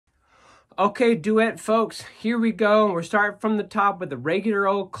Okay, duet folks, here we go. We're starting from the top with a regular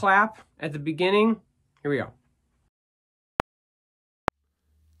old clap at the beginning. Here we go.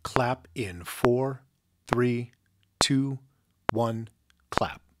 Clap in 4, 3, 2, 1,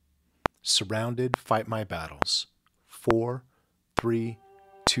 clap. Surrounded, fight my battles. 4, 3,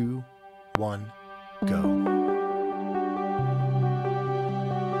 2, 1, go.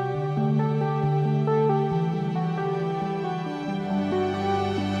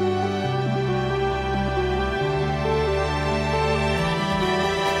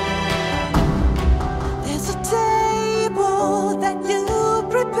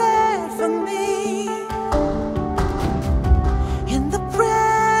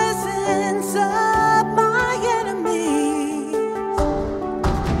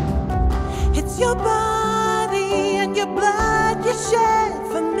 Your body and your blood you shed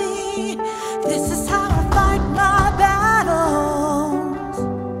for me. This is how I fight my battles.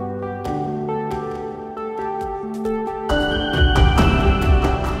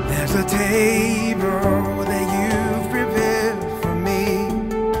 There's a table that you've prepared for me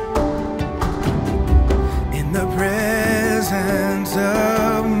in the presence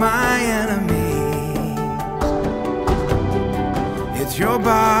of my enemies. It's your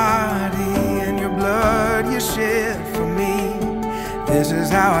body, blood you shed for me. This is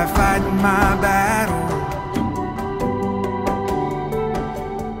how I fight my battle.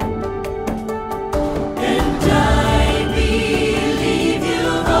 And I believe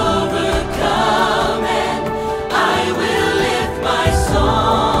you've overcome, and I will lift my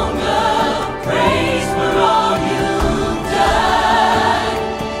song of praise for all you've done.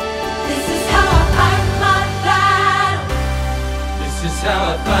 This is how I fight my battle. This is how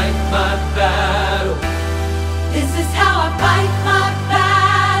I fight my battle. This is how I fight my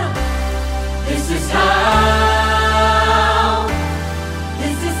battle. This is how.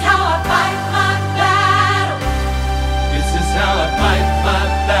 This is how I fight my battle. This is how I fight my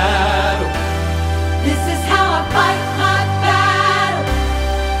battle. This is how I fight my battle.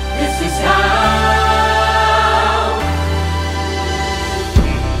 This is how.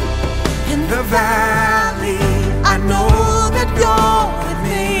 In the valley, I know that you're with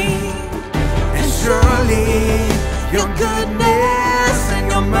me, and surely your goodness and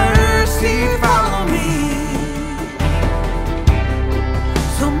your mercy follow me.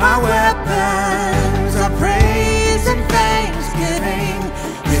 So my weapons are praise and thanksgiving.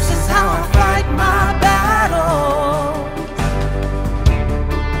 This is how I fight my battle.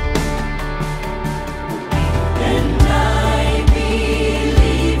 And I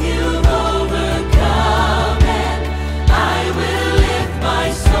believe you've overcome, and I will lift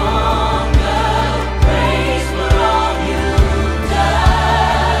my song of praise for all you've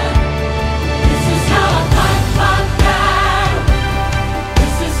done. This is how I fight my battle.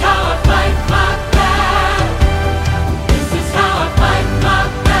 This is how I fight my battle. This is how I fight my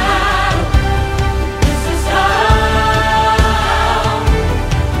battle. This is how.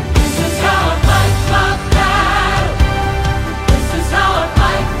 This is how I fight my battle. This is how I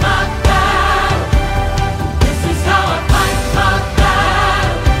fight my battle. This is how I fight my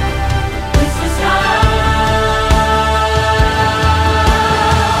battle. This is how.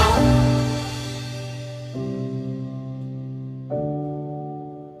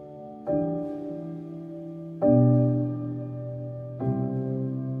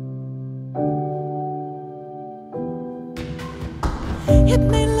 It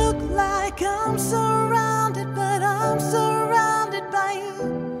may look like I'm surrounded, but I'm surrounded by you.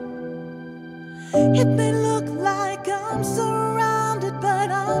 It may look like I'm surrounded, but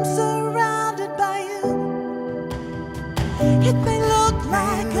I'm surrounded by you. It may look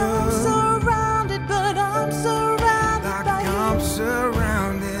like I'm surrounded, but I'm surrounded by you. I'm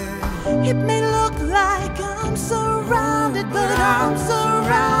surrounded. It may look